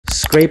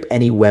scrape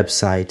any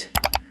website,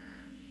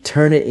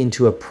 turn it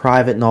into a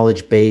private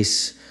knowledge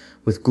base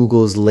with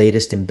Google's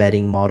latest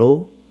embedding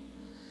model,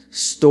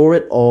 store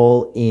it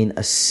all in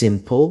a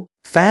simple,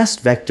 fast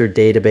vector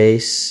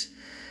database,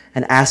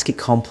 and ask it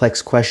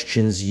complex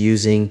questions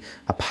using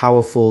a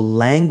powerful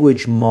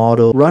language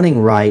model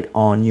running right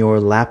on your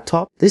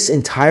laptop. This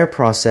entire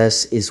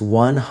process is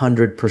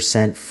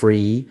 100%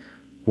 free,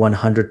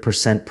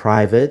 100%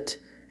 private,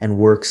 and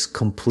works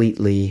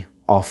completely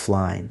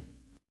offline.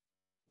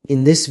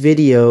 In this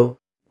video,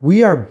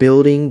 we are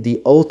building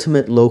the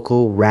ultimate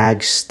local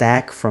RAG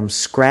stack from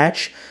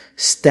scratch,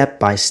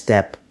 step by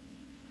step.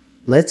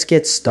 Let's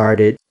get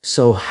started.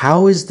 So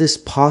how is this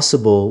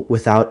possible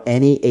without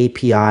any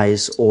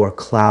APIs or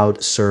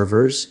cloud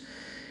servers?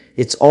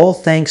 It's all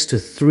thanks to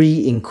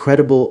 3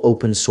 incredible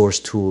open source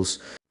tools.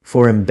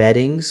 For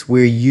embeddings,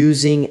 we're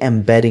using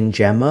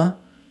EmbeddingGemma,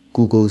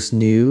 Google's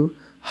new,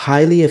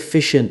 highly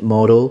efficient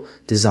model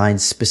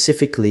designed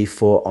specifically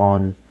for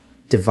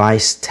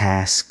on-device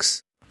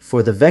tasks.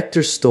 For the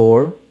vector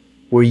store,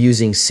 we're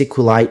using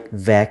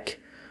SQLite-vec,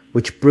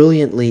 which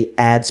brilliantly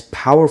adds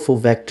powerful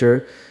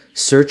vector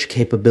search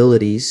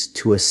capabilities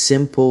to a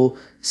simple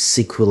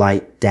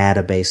SQLite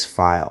database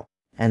file.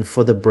 And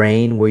for the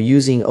brain, we're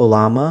using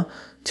Ollama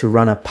to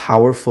run a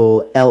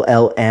powerful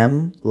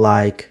LLM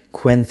like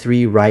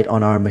Qwen3 right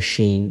on our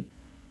machine.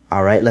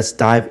 All right, let's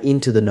dive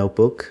into the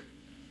notebook.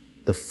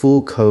 The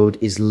full code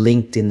is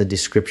linked in the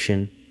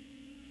description.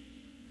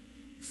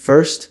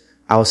 First,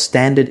 our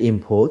standard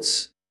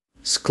imports,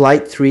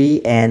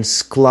 SQLite3 and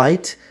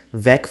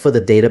SQLite-vec for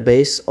the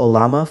database,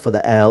 Ollama for the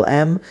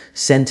LLM,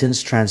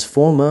 sentence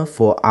transformer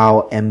for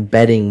our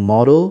embedding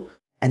model,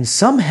 and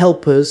some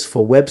helpers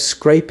for web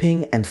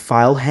scraping and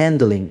file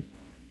handling.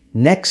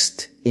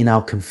 Next, in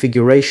our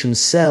configuration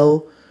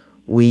cell,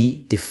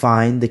 we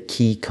define the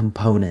key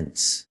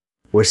components.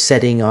 We're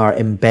setting our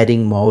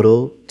embedding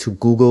model to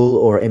Google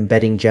or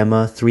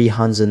EmbeddingGemma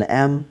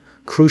 300M.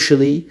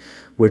 Crucially,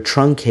 we're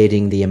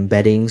truncating the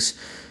embeddings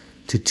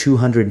to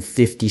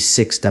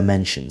 256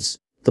 dimensions.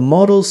 The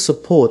model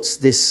supports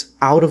this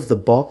out of the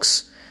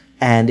box,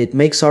 and it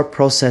makes our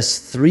process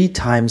 3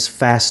 times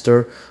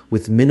faster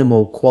with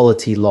minimal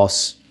quality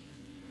loss.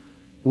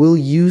 We'll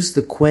use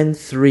the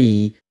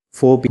Qwen3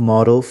 4B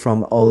model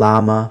from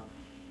Ollama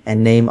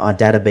and name our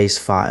database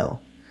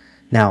file.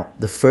 Now,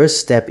 the first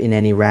step in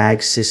any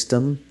RAG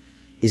system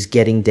is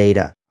getting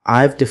data.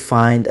 I've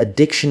defined a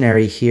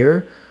dictionary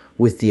here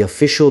with the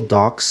official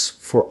docs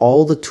for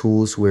all the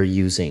tools we're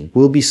using.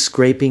 We'll be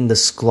scraping the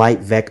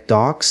SQLite-vec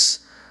docs,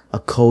 a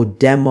code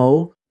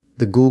demo,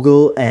 the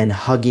Google and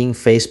Hugging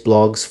Face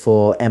blogs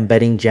for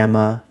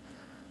EmbeddingGemma,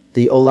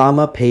 the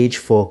Ollama page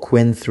for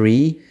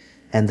Qwen3,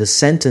 and the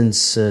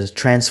sentence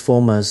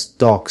transformers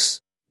docs.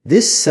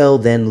 This cell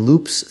then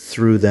loops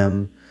through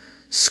them,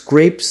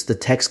 scrapes the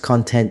text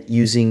content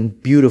using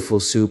Beautiful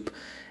Soup,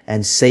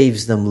 and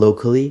saves them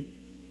locally.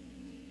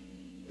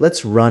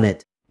 Let's run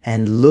it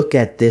and look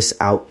at this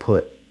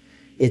output.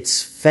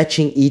 It's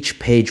fetching each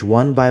page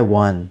one by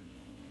one.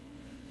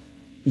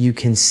 You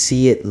can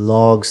see it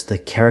logs the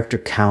character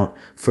count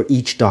for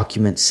each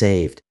document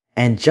saved.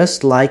 And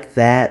just like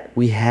that,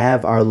 we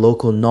have our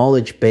local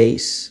knowledge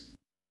base.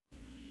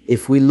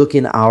 If we look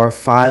in our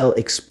file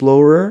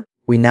explorer,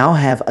 we now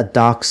have a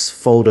docs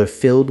folder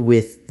filled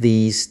with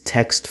these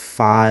text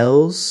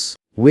files.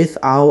 With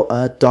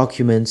our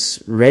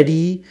documents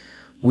ready,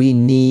 we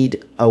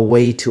need a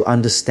way to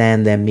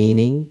understand their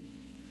meaning.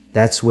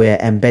 That's where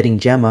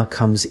EmbeddingGemma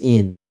comes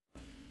in.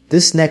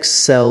 This next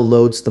cell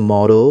loads the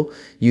model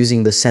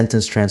using the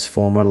sentence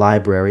transformer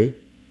library.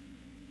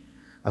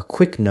 A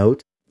quick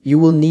note, you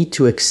will need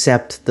to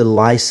accept the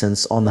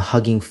license on the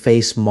Hugging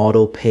Face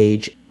model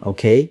page,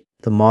 okay?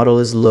 The model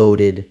is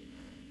loaded.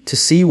 To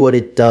see what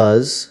it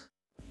does,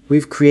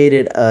 we've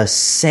created a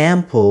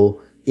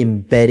sample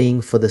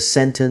embedding for the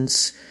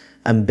sentence.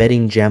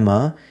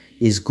 EmbeddingGemma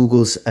is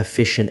Google's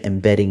efficient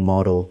embedding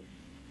model.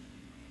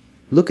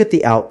 Look at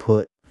the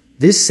output.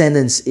 This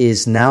sentence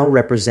is now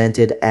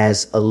represented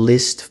as a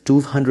list of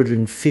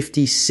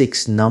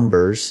 256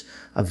 numbers,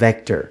 a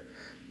vector.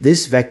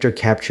 This vector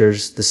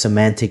captures the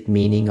semantic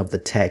meaning of the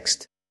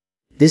text.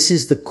 This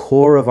is the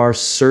core of our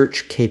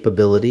search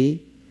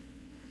capability.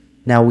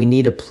 Now we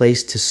need a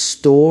place to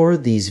store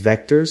these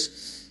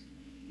vectors.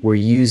 We're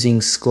using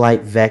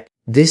SQLite-vec.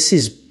 This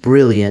is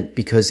brilliant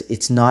because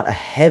it's not a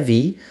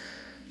heavy,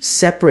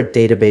 separate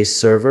database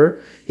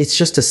server. It's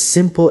just a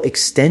simple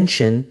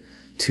extension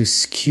to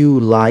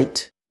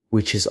SQLite,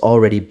 which is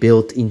already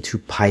built into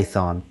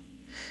Python.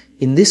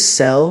 In this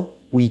cell,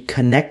 we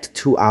connect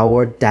to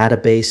our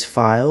database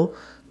file,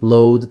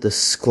 load the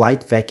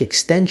SQLite-vec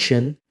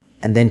extension,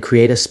 and then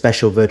create a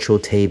special virtual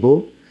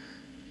table.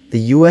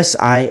 The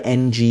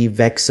USING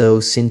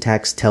vexo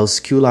syntax tells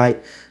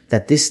SQLite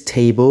that this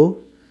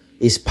table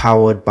is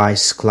powered by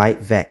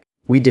SQLite-vec.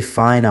 We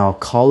define our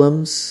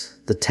columns,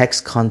 the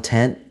text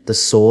content, the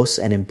source,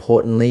 and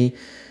importantly,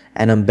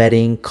 an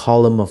embedding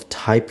column of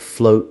type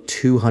float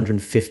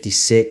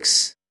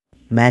 256,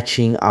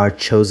 matching our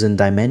chosen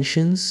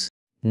dimensions.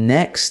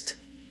 Next,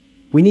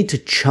 We need to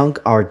chunk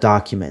our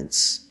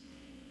documents.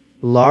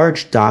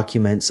 Large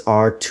documents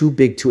are too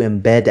big to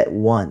embed at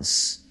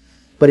once.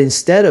 But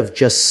instead of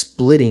just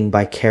splitting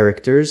by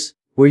characters,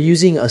 we're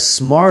using a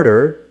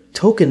smarter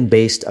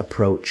token-based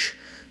approach.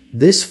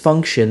 This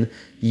function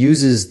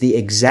uses the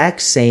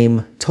exact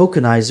same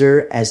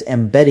tokenizer as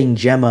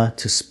EmbeddingGemma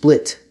to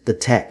split the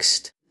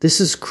text. This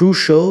is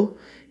crucial.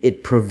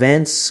 It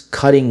prevents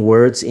cutting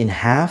words in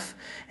half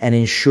and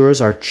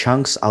ensures our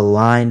chunks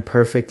align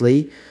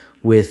perfectly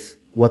with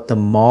what the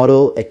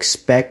model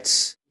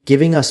expects,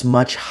 giving us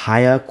much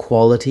higher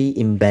quality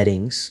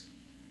embeddings.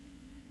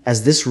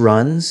 As this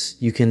runs,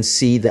 you can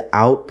see the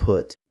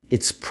output.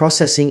 It's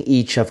processing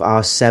each of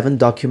our 7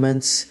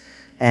 documents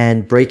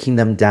and breaking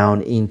them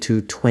down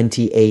into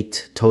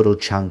 28 total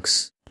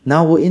chunks.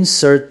 Now we'll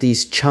insert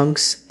these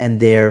chunks and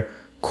their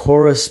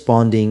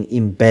corresponding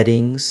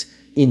embeddings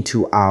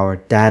into our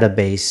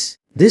database.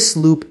 This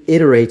loop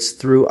iterates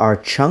through our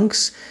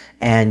chunks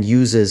and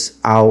uses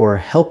our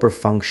helper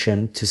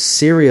function to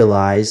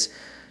serialize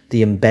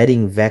the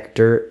embedding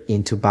vector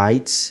into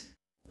bytes,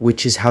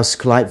 which is how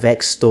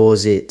SQLite-vec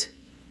stores it.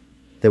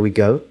 There we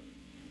go.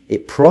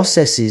 It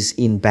processes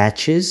in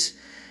batches,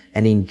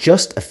 and in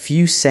just a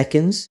few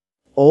seconds,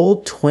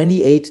 all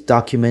 28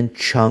 document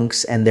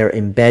chunks and their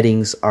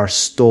embeddings are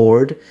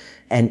stored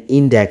and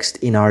indexed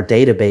in our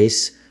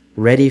database,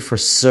 ready for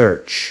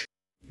search.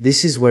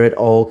 This is where it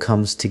all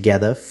comes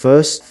together.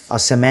 First, a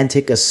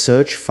semantic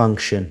search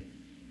function.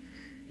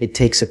 It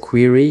takes a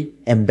query,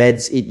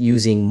 embeds it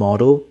using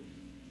model,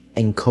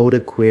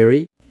 encoder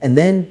query, and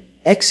then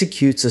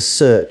executes a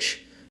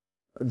search.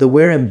 The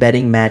where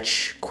embedding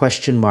match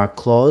question mark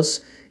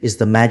clause is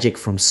the magic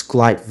from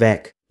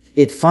SQLite-vec.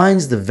 It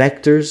finds the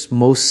vectors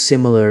most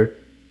similar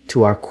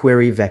to our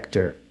query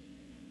vector.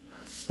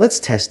 Let's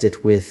test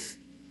it with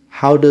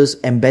how does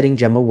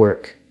EmbeddingGemma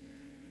work?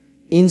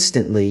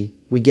 Instantly,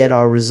 we get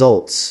our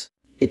results.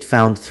 It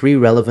found 3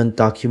 relevant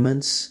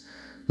documents.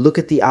 Look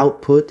at the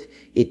output.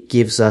 It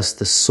gives us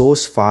the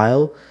source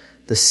file,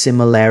 the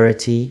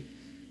similarity,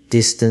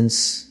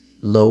 distance,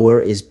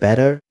 lower is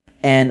better,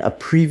 and a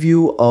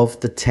preview of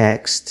the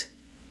text.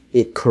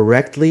 It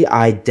correctly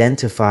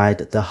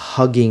identified the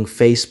Hugging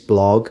Face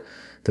blog,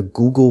 the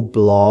Google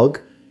blog,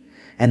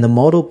 and the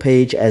model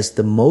page as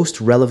the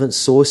most relevant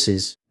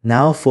sources.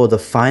 Now for the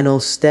final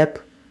step,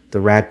 the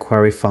RAG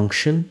query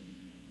function.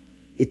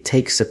 It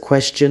takes a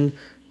question,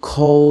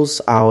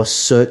 calls our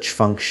search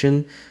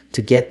function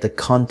to get the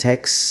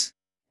context,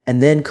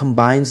 and then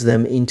combines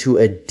them into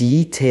a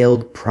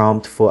detailed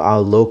prompt for our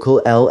local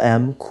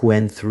LM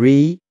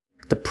Qwen3.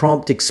 The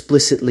prompt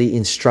explicitly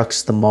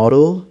instructs the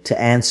model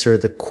to answer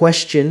the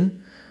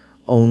question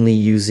only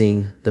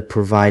using the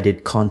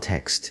provided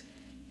context.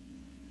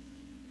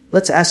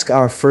 Let's ask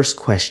our first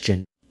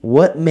question.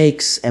 What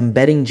makes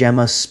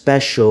EmbeddingGemma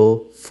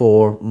special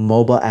for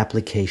mobile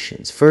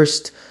applications?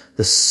 First,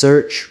 the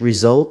search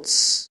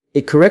results.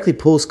 It correctly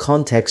pulls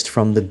context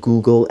from the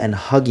Google and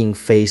Hugging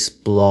Face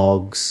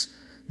blogs.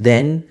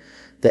 Then,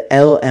 the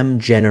LM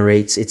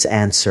generates its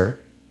answer.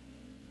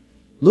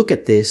 Look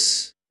at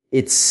this.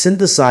 It's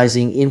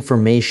synthesizing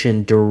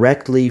information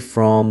directly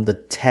from the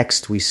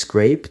text we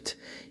scraped.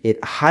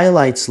 It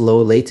highlights low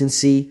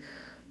latency,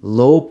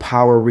 low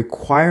power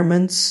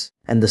requirements,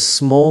 and the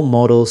small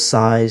model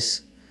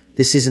size.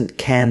 This isn't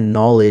canned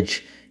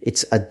knowledge.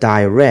 It's a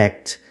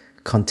direct,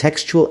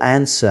 contextual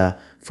answer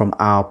from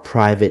our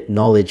private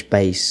knowledge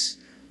base.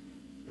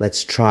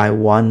 Let's try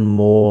one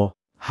more.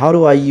 How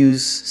do I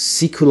use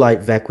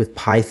SQLite-vec with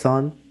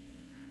Python?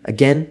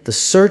 Again, the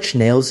search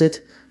nails it,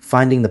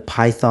 finding the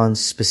Python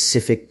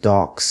specific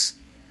docs.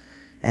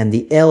 And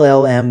the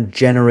LLM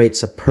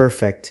generates a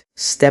perfect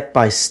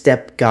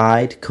step-by-step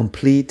guide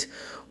complete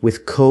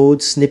with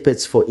code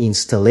snippets for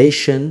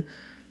installation,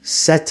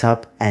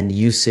 setup, and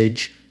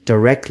usage,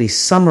 directly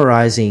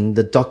summarizing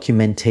the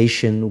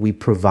documentation we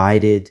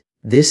provided.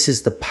 This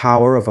is the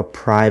power of a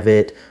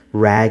private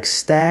RAG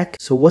stack.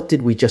 So what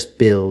did we just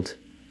build?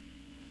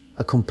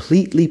 A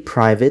completely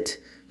private,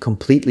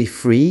 completely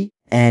free,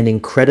 and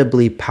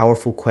incredibly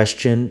powerful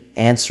question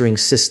answering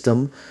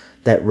system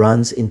that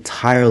runs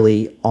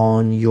entirely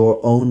on your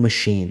own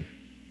machine.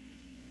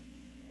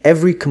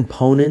 Every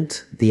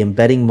component, the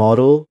embedding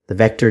model, the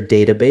vector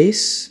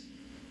database,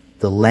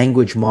 the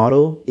language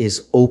model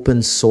is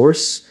open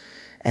source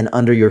and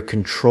under your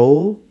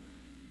control.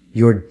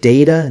 Your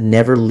data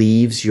never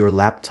leaves your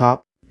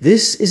laptop.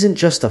 This isn't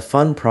just a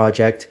fun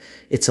project.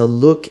 It's a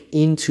look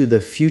into the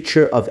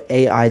future of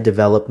AI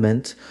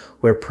development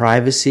where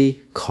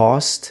privacy,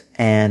 cost,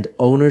 and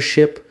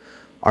ownership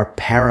are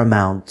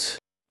paramount.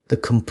 The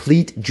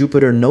complete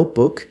Jupyter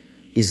notebook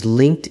is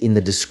linked in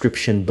the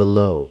description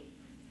below.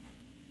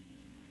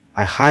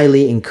 I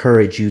highly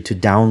encourage you to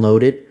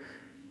download it,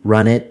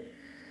 run it,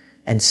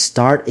 and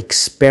start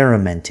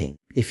experimenting.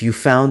 If you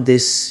found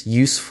this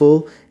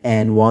useful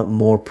and want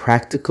more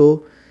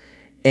practical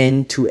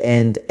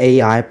end-to-end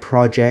AI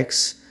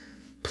projects,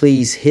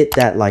 please hit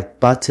that like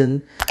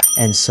button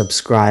and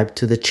subscribe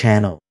to the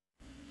channel.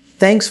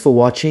 Thanks for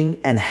watching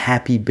and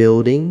happy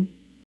building.